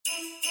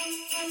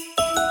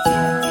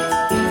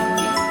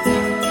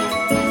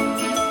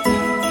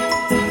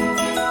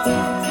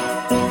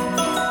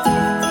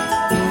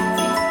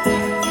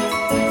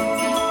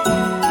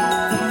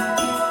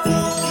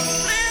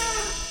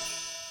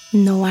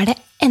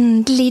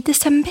endelig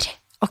desember,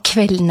 og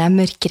kvelden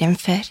mørkere enn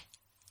før.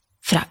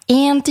 Fra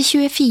 1 til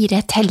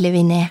 24 teller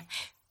vi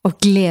ned, og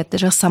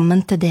gleder oss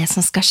sammen til det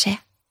som skal skje.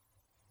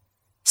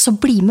 Så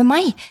bli med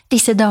meg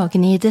disse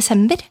dagene i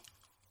desember,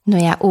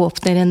 når jeg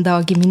åpner en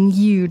dag i min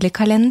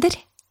julekalender.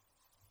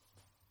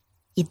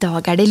 I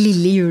dag det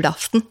lille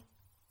julaften.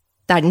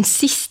 Det den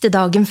siste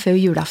dagen før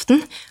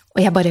julaften,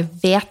 og jeg bare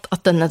vet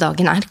at denne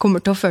dagen her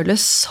kommer til å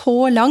føles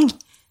så lang.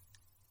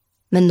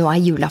 Men nå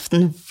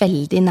julaften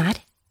veldig nær.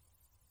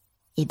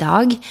 I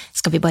dag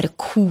skal vi bare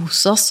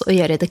kose oss og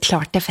gjøre det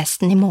klart til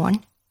festen i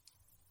morgen.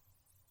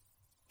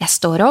 Jeg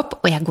står opp,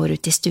 og jeg går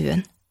ut i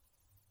stuen.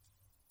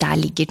 Der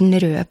ligger den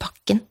røde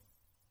pakken.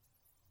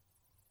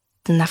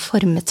 Den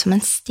formet som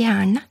en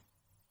stjerne.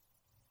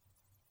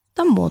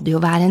 Da må det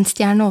jo være en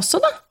stjerne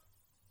også, da.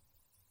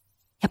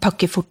 Jeg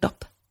pakker fort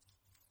opp.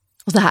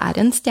 Og det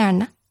en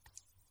stjerne.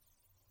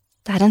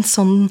 Det en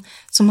sånn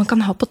som man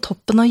kan ha på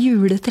toppen av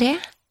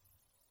juletreet.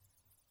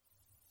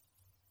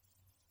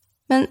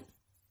 Men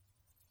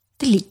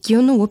det ligger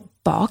jo noe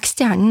bak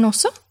stjernen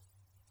også.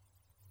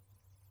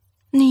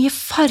 Nye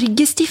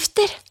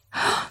fargestifter!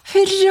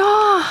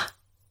 Hurra!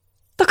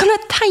 Da kan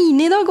jeg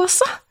tegne i dag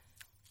også!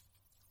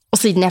 Og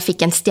siden jeg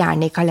fikk en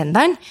stjerne i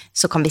kalenderen,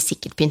 så kan vi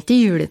sikkert pynte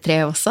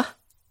juletreet også.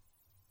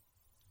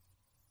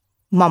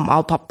 Mamma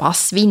og pappa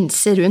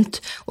svinser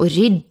rundt og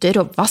rydder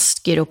og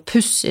vasker og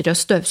pusser og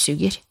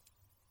støvsuger.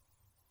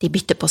 De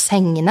bytter på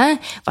sengene,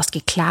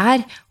 vasker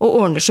klær og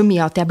ordner så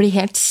mye at jeg blir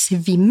helt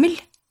svimmel.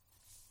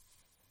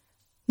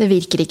 Det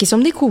virker ikke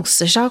som de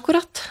koser seg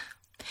akkurat.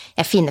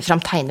 Jeg finner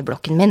fram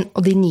tegneblokken min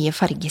og de nye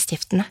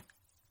fargestiftene.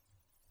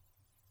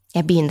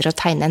 Jeg begynner å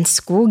tegne en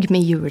skog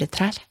med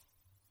juletrær.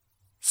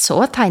 Så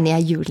tegner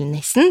jeg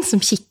julenissen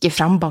som kikker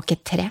fram bak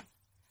et tre.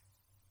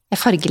 Jeg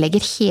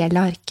fargelegger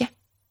hele arket.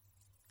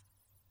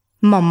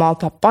 Mamma og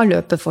pappa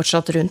løper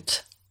fortsatt rundt.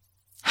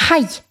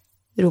 Hei,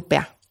 roper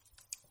jeg.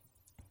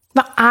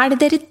 Hva det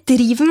dere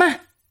driver med?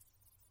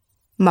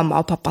 Mamma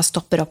og pappa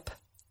stopper opp.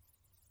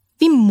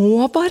 Vi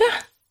må bare,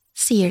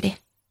 sier de.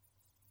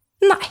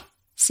 Nei,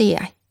 sier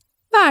jeg.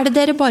 Hva det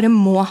dere bare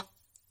må?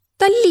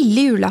 Det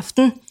lille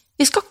julaften.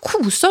 Vi skal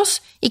kose oss,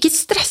 ikke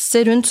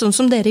stresse rundt sånn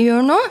som dere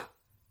gjør nå.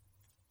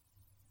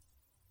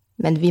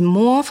 Men vi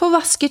må få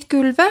vasket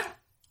gulvet,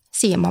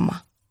 sier mamma.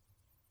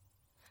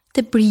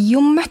 Det blir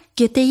jo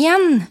møkkete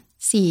igjen,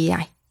 sier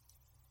jeg.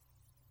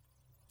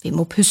 Vi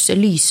må pusse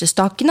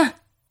lysestakene,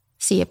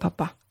 sier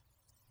pappa.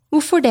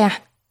 Hvorfor det,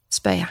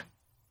 spør jeg.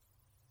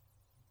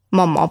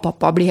 Mamma og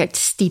pappa blir helt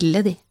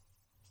stille, de.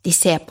 De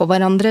ser på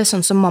hverandre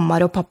sånn som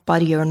mammaer og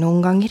pappaer gjør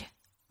noen ganger,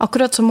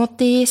 akkurat som at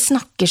de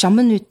snakker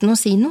sammen uten å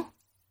si noe.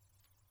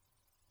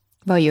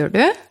 Hva gjør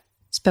du?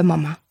 Spør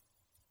mamma.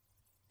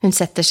 Hun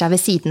setter seg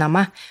ved siden av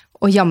meg,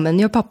 og jammen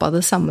gjør pappa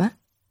det samme.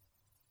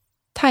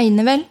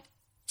 Tegne vel,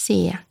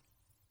 sier jeg.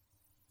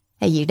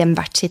 Jeg gir dem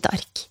hvert sitt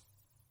ark.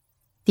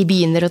 De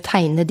begynner å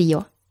tegne de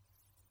også.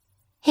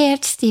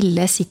 Helt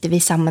stille sitter vi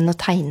sammen og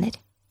tegner.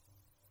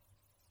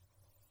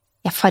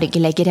 Jeg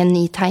fargelegger en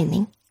ny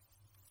tegning.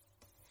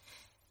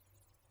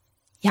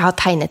 Jeg har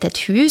tegnet et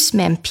hus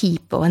med en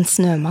pipe og en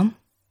snømann.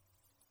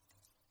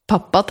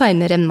 Pappa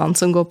tegner en mann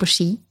som går på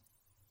ski.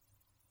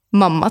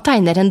 Mamma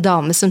tegner en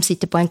dame som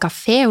sitter på en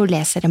kafé og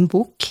leser en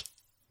bok.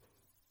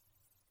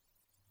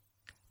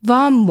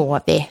 Hva må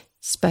vi,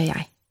 spør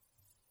jeg.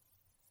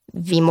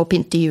 Vi må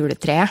pynte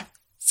juletreet,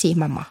 sier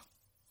mamma.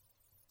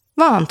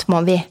 Hva annet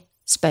må vi,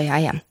 spør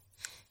jeg igjen.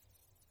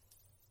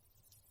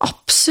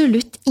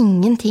 Absolutt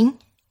ingenting.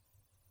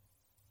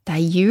 Det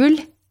jul,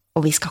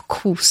 og vi skal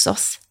kose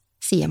oss,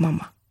 sier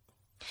mamma.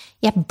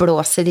 Jeg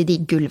blåser i de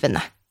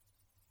gulvene.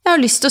 Jeg har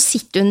lyst til å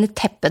sitte under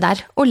teppet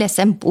der og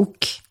lese en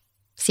bok,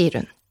 sier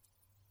hun.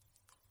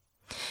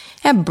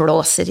 Jeg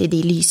blåser i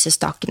de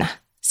lysestakene,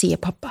 sier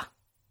pappa.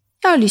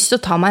 Jeg har lyst til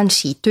å ta meg en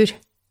skitur.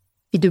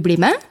 Vil du bli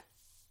med?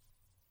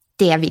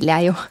 Det vil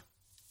jeg jo.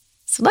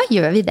 Så da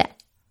gjør vi det.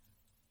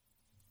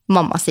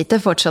 Mamma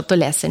sitter fortsatt og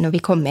leser når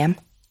vi kommer hjem,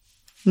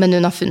 men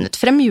hun har funnet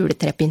frem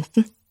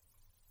juletrepynten.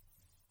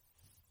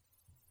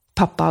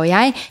 Pappa og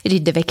jeg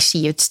rydder vekk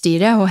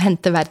skiutstyret og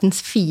henter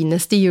verdens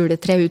fineste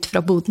juletre ut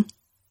fra boden.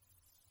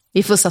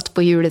 Vi får satt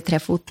på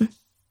juletrefoten.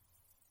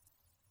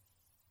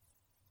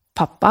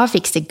 Pappa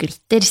fikser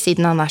glitter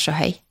siden han så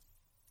høy.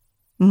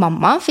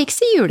 Mamma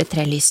fikser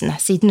juletrelysene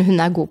siden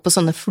hun god på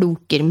sånne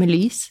floker med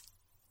lys.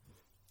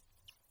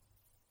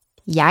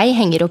 Jeg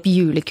henger opp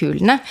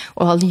julekulene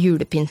og all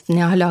julepynten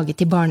jeg har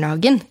laget i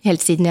barnehagen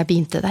helt siden jeg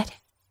begynte der.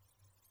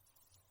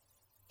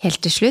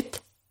 Helt til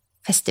slutt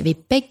fester vi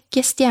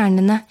begge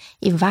stjernene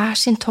i hver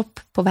sin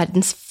topp på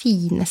verdens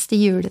fineste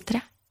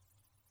juletre.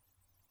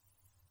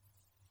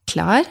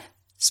 Klar?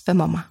 Spør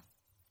mamma.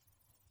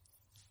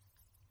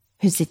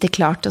 Hun sitter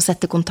klar til å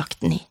sette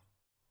kontakten i.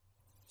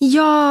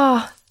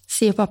 Ja,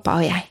 sier pappa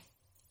og jeg.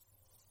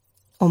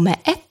 Og med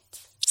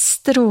ett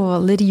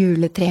stråler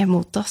juletreet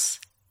mot oss.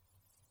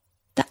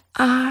 Det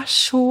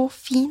så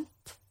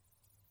fint.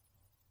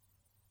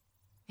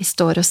 Vi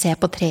står og ser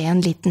på treet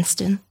en liten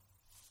stund.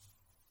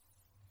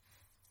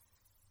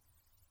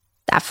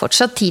 Det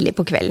fortsatt tidlig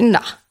på kvelden,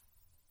 da.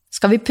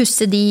 Skal vi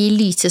pusse de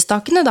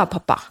lysestakene da,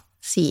 pappa?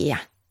 Sier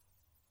jeg.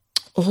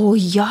 Å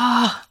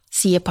ja,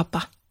 sier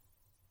pappa.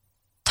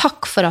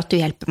 Takk for at du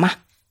hjelper meg.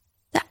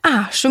 Det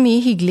er så mye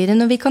hyggeligere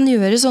når vi kan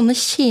gjøre sånne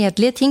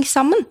kjedelige ting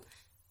sammen.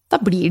 Da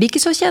blir det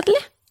ikke så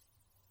kjedelig.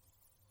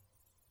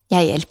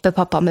 Jeg hjelper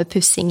pappa med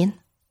pussingen.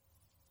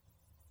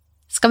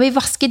 Skal vi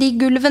vaske de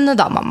gulvene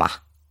da, mamma?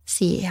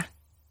 Sier jeg.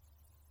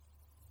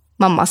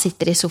 Mamma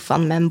sitter i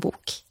sofaen med en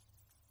bok.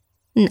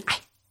 Nei,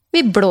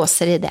 vi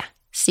blåser i det,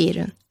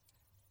 sier hun.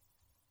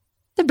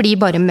 Det blir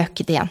bare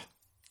møkket igjen.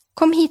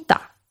 Kom hit da.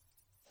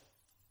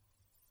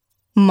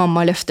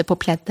 Mamma løfter på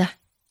pleddet,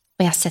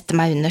 og jeg setter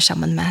meg under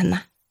sammen med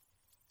henne.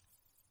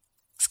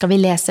 Skal vi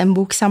lese en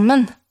bok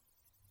sammen?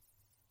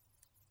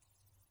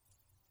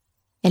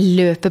 Jeg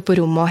løper på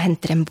rommet og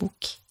henter en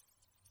bok.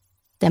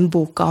 Den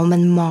boka om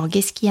en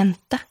magisk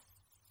jente.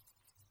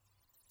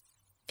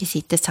 Vi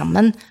sitter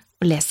sammen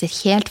og leser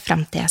helt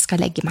frem til jeg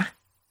skal legge meg.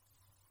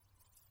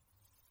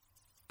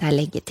 Det er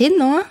leggetid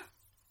nå,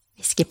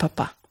 hvisker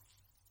pappa.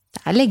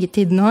 Det er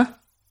leggetid nå,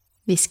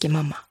 hvisker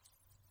mamma.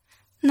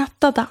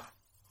 Natta da,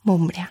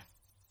 mumler jeg.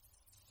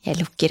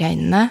 Jeg lukker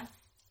øynene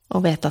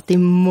og vet at i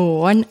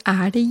morgen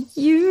er det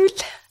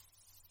jul.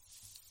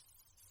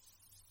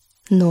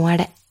 Nå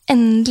er det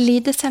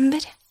endelig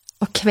desember,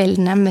 og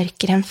kvelden er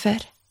mørkere enn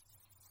før.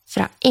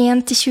 Fra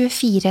 1 til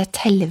 24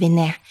 teller vi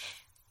ned,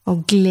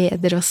 og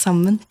gleder oss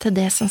sammen til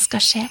det som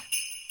skal skje.